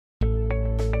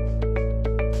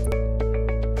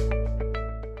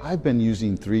I've been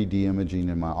using 3D imaging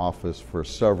in my office for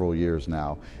several years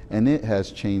now, and it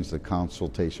has changed the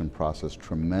consultation process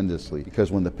tremendously,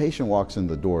 because when the patient walks in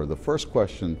the door, the first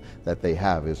question that they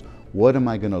have is, what am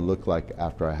I going to look like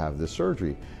after I have this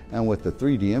surgery? And with the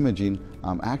 3D imaging,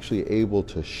 I'm actually able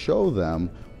to show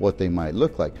them what they might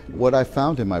look like. What I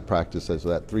found in my practice is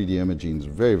that 3D imaging is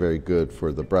very, very good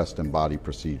for the breast and body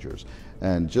procedures.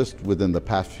 And just within the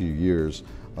past few years,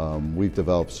 we've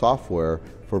developed software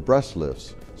for breast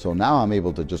lifts. So now I'm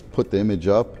able to just put the image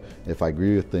up. If I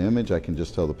agree with the image, I can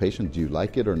just tell the patient, do you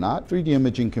like it or not? 3D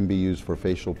imaging can be used for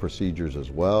facial procedures as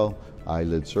well,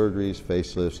 eyelid surgeries,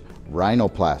 facelifts,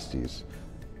 rhinoplasties.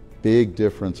 Big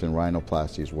difference in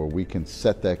rhinoplasties, where we can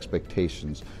set the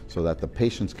expectations so that the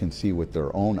patients can see with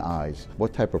their own eyes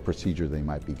what type of procedure they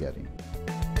might be getting.